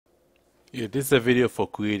Yeah, this is a video for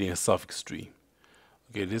creating a suffix tree.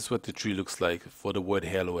 Okay, this is what the tree looks like for the word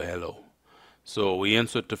hello hello. So we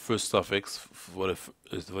insert the first suffix for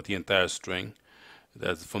the entire string.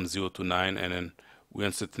 That's from 0 to 9, and then we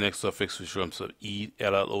insert the next suffix which comes from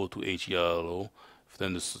ELLO to HELLO.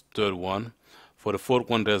 Then the third one. For the fourth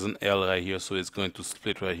one, there's an L right here, so it's going to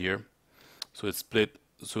split right here. So it's split.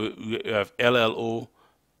 So we have LLO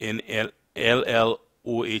in LLOHELLO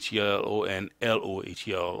and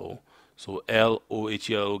LOHELLO. So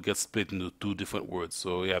LOHELLO gets split into two different words.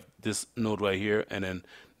 So we have this node right here and then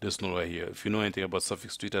this node right here. If you know anything about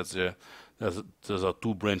suffix tree, those are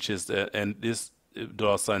two branches there, and this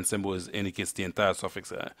dollar sign symbol indicates the entire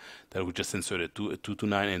suffix that we just inserted, 2 to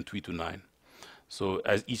 9 and 3 to 9. So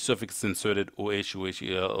as each suffix is inserted, OH,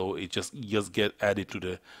 OH, it just get added to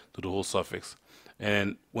the whole suffix.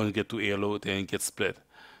 And when we get to ALO, then it gets split.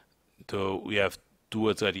 So we have two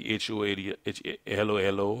words like the HO, hello,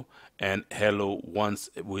 hello, and hello once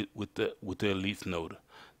with the leaf node.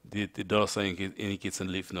 The dollar sign indicates a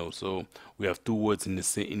leaf node. So we have two words in the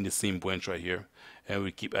same branch right here, and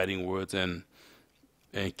we keep adding words and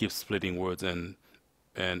keep splitting words and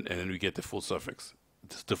then we get the full suffix.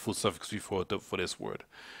 The full suffix for this word.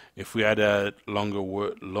 If we add a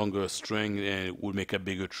longer string, then it would make a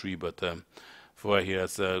bigger tree. But for right here,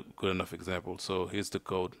 that's a good enough example. So here's the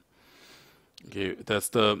code. Okay, that's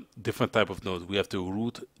the different type of node. We have the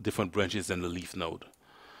root, different branches, and the leaf node.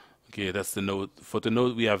 Okay, that's the node. For the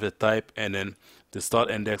node, we have the type, and then the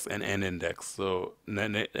start index and end index. So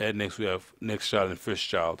next we have next child and first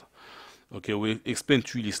child. Okay, we explain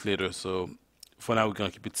treeless later. So for now, we're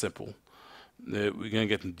gonna keep it simple. We're gonna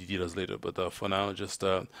get into details later, but for now, just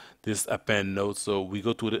this append node. So we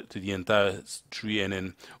go to the entire tree, and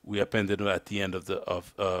then we append the node at the end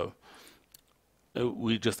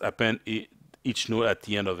we just append each node at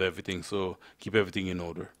the end of everything. So keep everything in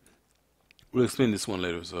order. We'll explain this one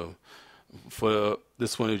later. So for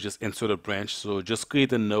this one, you just insert a branch. So just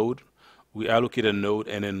create a node. We allocate a node,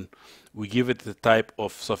 and then we give it the type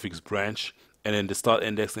of suffix branch, and then the start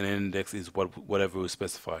index and end index is whatever we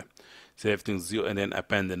specify. So everything's 0, and then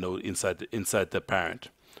append the node inside the parent.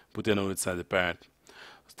 Put the node inside the parent.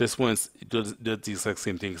 This one does the exact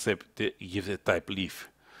same thing, except it gives a type leaf.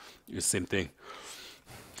 It's the same thing.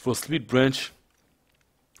 For split branch,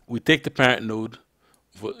 we take the parent node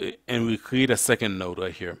and we create a second node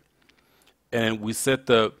right here, and we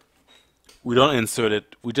don't insert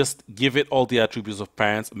it. We just give it all the attributes of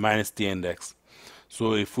parents minus the index.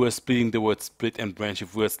 So if we're splitting the word split and branch,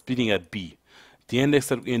 if we're splitting at B, the index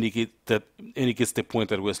that indicates the point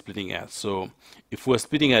that we're splitting at. So if we're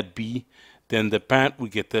splitting at B, then the parent will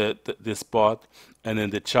get this spot, and then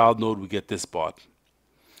the child node will get this spot.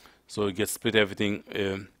 So it gets split everything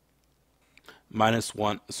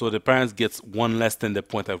 -1. So the parent gets 1 less than the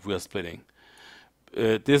point that we are splitting.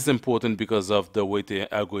 This is important because of the way the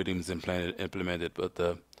algorithm is implemented.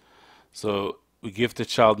 But so we give the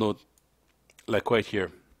child node like right here.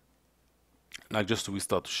 Now just to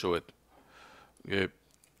restart to show it.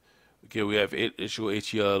 Okay, we have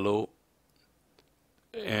HOHELLO,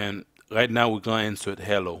 and right now we're gonna insert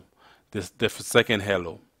hello. The second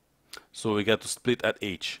hello. So we got to split at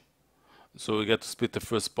H. So we got to split the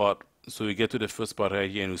first spot. So we get to the first part right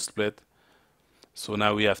here and we split. So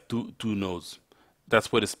now we have two nodes. That's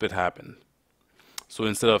where the split happened. So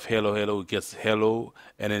instead of hello hello, it gets hello,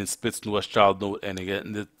 and then it splits to a child node and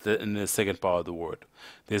again in the second part of the word.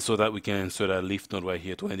 This so that we can insert a leaf node right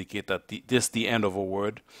here to indicate that this is the end of a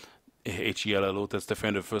word. HELLO, that's the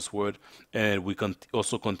end of the first word, and we can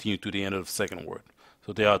also continue to the end of the second word.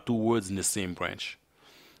 So there are two words in the same branch.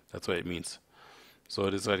 That's what it means. So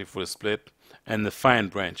this is ready for the split. And the find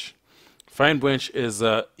branch. Find branch is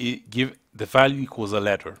give the value equals a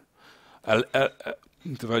letter. The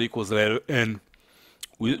value equals a letter, and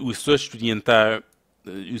we search to the entire.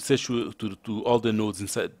 You search to all the nodes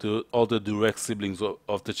inside, to all the direct siblings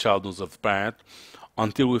of the child nodes of the parent,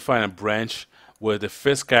 until we find a branch where the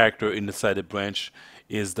first character inside the branch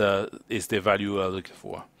is the value we are looking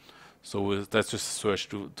for. So that's just a search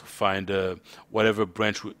to find whatever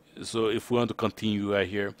branch. So if we want to continue right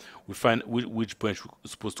here, we find which branch we're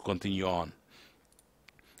supposed to continue on.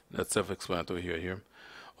 That's self-explanatory here.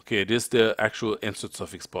 Okay, this is the actual insert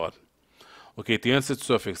suffix part. Okay, the insert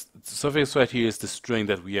suffix. The suffix right here is the string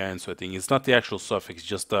that we are inserting. It's not the actual suffix,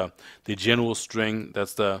 just the general string.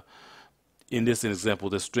 That's in this example,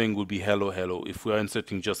 the string would be hello hello. If we are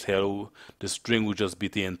inserting just hello, the string would just be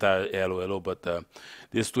the entire hello hello. But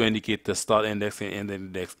this to indicate the start index and end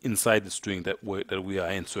index inside the string that we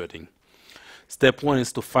are inserting. Step 1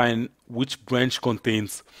 is to find which branch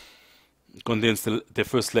contains the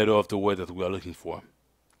first letter of the word that we are looking for.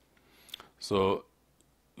 So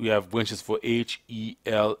we have branches for H, E,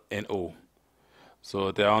 L, and O.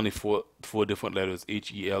 So there are only four different letters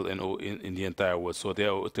H, E, L, and O in the entire word. So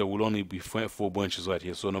there will only be four branches right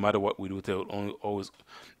here. So no matter what we do, there will only always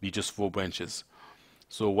be just four branches.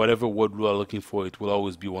 So whatever word we are looking for, it will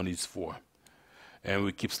always be one of these four. And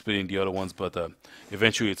we keep splitting the other ones, but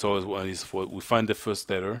eventually it's always one of these four. We find the first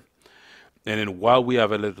letter, and then while we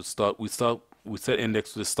have a letter to start, we set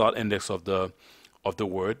index to the start index of the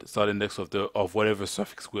word, start index of whatever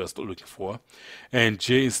suffix we are still looking for, and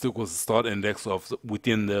J is equals the start index of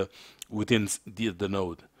within the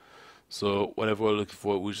node. So whatever we're looking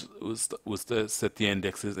for, we set the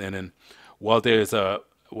indexes, and then while there is a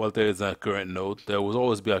current node, there will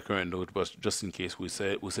always be a current node, but just in case we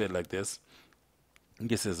say it like this, in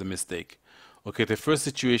case there's a mistake. Okay, the first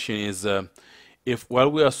situation is if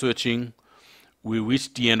while we are searching, we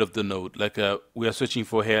reach the end of the node. Like we are searching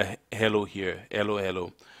for hello here,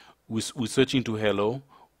 hello. We're searching to hello.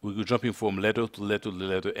 We're jumping from letter to letter to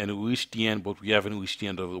letter, and we reach the end, but we haven't reached the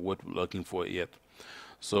end of what we're looking for yet.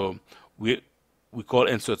 So we call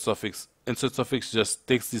insert suffix. Insert suffix just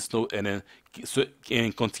takes this node and then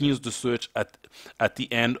continues the search at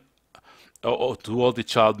the end or to all the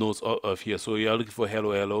child nodes of here. So you are looking for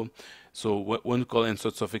hello. So when we call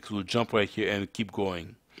insert suffix, we'll jump right here and keep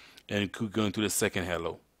going. And keep going to the second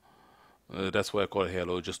hello. That's why I call it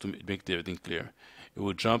hello, just to make everything clear. It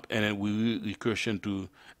will jump, and then we recursion to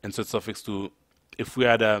insert suffix to, if we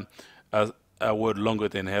had a word longer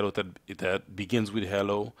than hello that begins with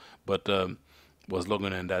hello, but was longer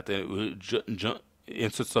than that, then it will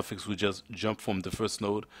insert suffix will just jump from the first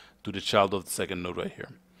node to the child of the second node right here.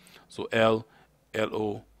 So L,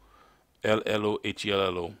 L-O, L-L-O,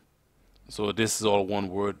 H-E-L-L-O. So this is all one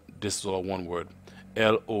word. This is all one word.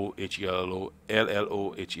 L-O-H-E-L-L-O,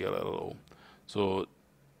 L-L-O-H-E-L-L-O. So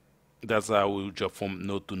that's how we jump from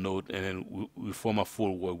node to node, and then we form a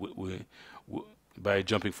full word by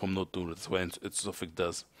jumping from node to node. That's what its suffix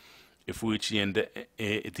does. If we reach the end at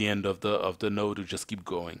the end of the node, we just keep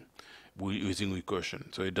going. We're using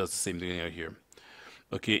recursion, so it does the same thing right here.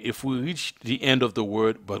 Okay, if we reach the end of the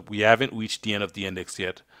word, but we haven't reached the end of the index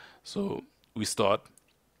yet, so we start.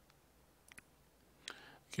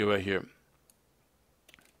 Okay, right here.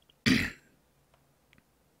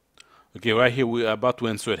 Okay, right here we are about to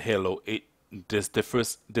insert hello. This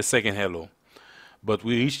the second hello, but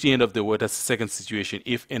we reach the end of the word. That's the second situation.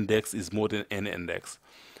 If index is more than n index,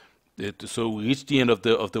 so we reach the end of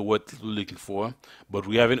the word we're looking for, but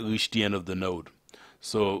we haven't reached the end of the node.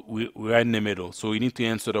 So we're right in the middle. So we need to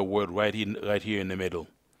insert a word right here in the middle.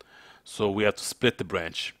 So we have to split the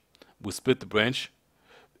branch. We split the branch,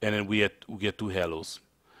 and then we get two hellos.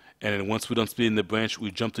 And then once we're done splitting the branch,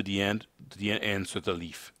 we jump to the end and insert a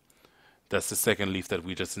leaf. That's the second leaf that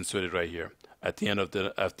we just inserted right here at the end of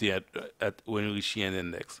when we reach the end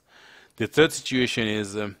index. The third situation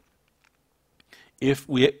is if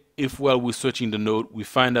while we're searching the node we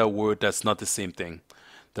find a word that's not the same thing,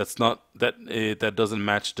 that doesn't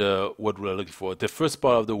match what we're looking for. The first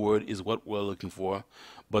part of the word is what we're looking for,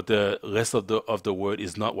 but the rest of the word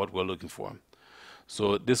is not what we're looking for.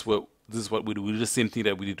 So this is what we do. We do the same thing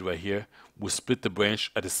that we did right here. We split the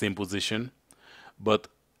branch at the same position, but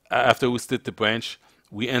after we split the branch,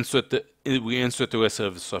 we insert the rest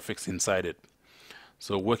of the suffix inside it.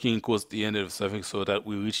 So working equals the end of the suffix so that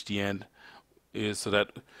we reach the end, so that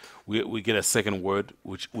we get a second word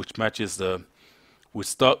which matches we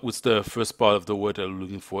start with the first part of the word that we're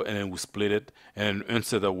looking for, and then we split it and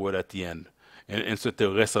insert a word at the end, and insert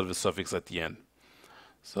the rest of the suffix at the end.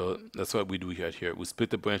 So that's what we do right here. We split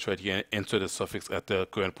the branch right here and insert the suffix at the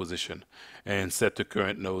current position and set the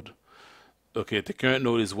current node. Okay, the current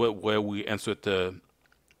node is where we insert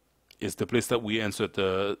is the place that we insert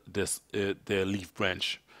the leaf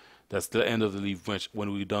branch. That's the end of the leaf branch.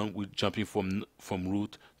 When we're done, we're jumping from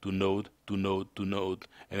root to node to node to node,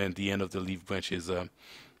 and then the end of the leaf branch is and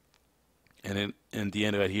the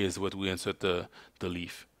end right here is what we insert the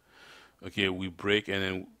leaf. Okay, we break and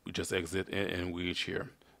then we just exit and we reach here.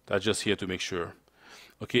 That's just here to make sure.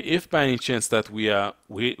 Okay, if by any chance that we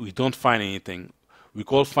don't find anything, we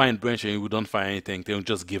call find branch and we don't find anything, then we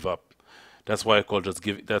just give up. That's why I call just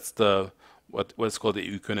give. That's the what's called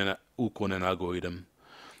the Ukonen algorithm.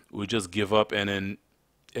 We just give up and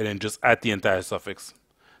then just add the entire suffix.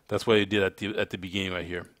 That's what I did at the beginning right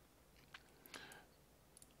here.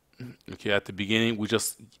 Okay, at the beginning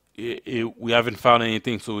we haven't found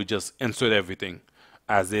anything, so we just insert everything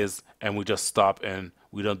as is, and we just stop and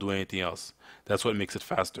we don't do anything else. That's what makes it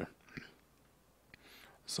faster.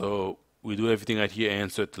 So we do everything right here and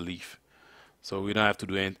insert the leaf, so we don't have to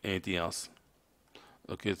do anything else.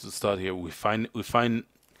 Okay, to start here, we find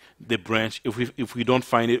the branch. If we don't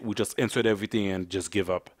find it, we just insert everything and just give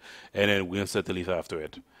up, and then we insert the leaf after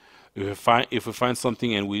it. If we find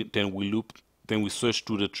something and we loop, then we search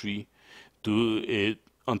through the tree to it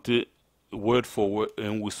until word for word,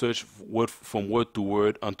 and we search word from word to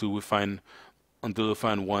word until we find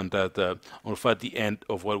one that will find the end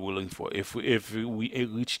of what we're looking for. If we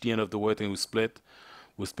reach the end of the word and we split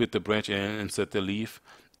the branch and insert the leaf.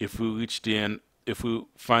 If we reach the end, if we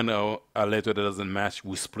find a letter that doesn't match,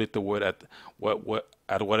 we split the word at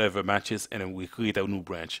whatever matches, and then we create a new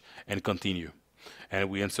branch and continue. And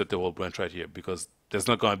we insert the whole branch right here because there's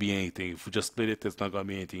not gonna be anything. If we just split it, there's not gonna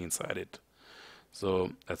be anything inside it.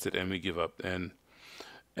 So that's it, and we give up. And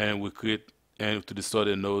we create, and to distort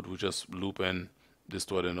a node, we just loop and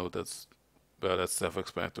distort a node. That's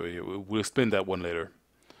self-explanatory. We'll explain that one later.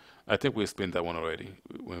 I think we explained that one already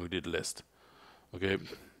when we did list. Okay.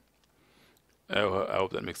 I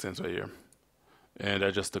hope that makes sense right here. And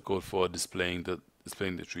that's just the code for displaying the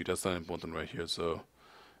tree. That's not important right here. So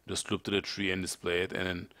just loop to the tree and display it, and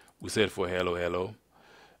then we set it for hello hello.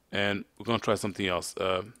 And we're gonna try something else.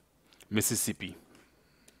 Mississippi.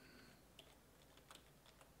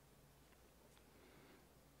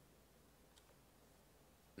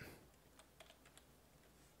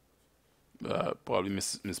 Probably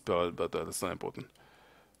misspelled, but that's not important.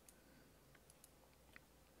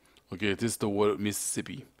 Okay, this is the word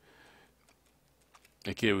Mississippi.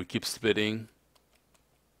 Okay, we keep splitting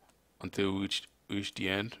until we reach the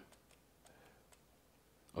end.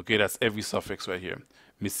 Okay, that's every suffix right here.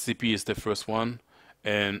 Mississippi is the first one,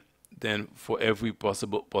 and then for every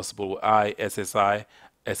possible I, SSI,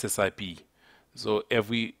 SSIP. So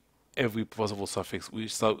every possible suffix we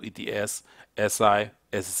start with the S, SI,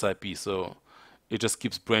 SSIP. So it just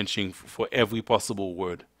keeps branching for every possible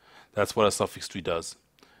word. That's what a suffix tree does.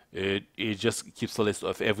 It just keeps a list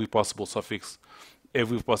of every possible suffix,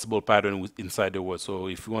 every possible pattern inside the word. So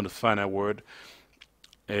if you want to find a word,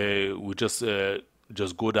 we just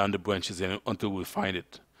go down the branches until we find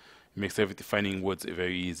it. It makes everything finding words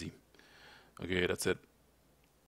very easy. Okay, that's it.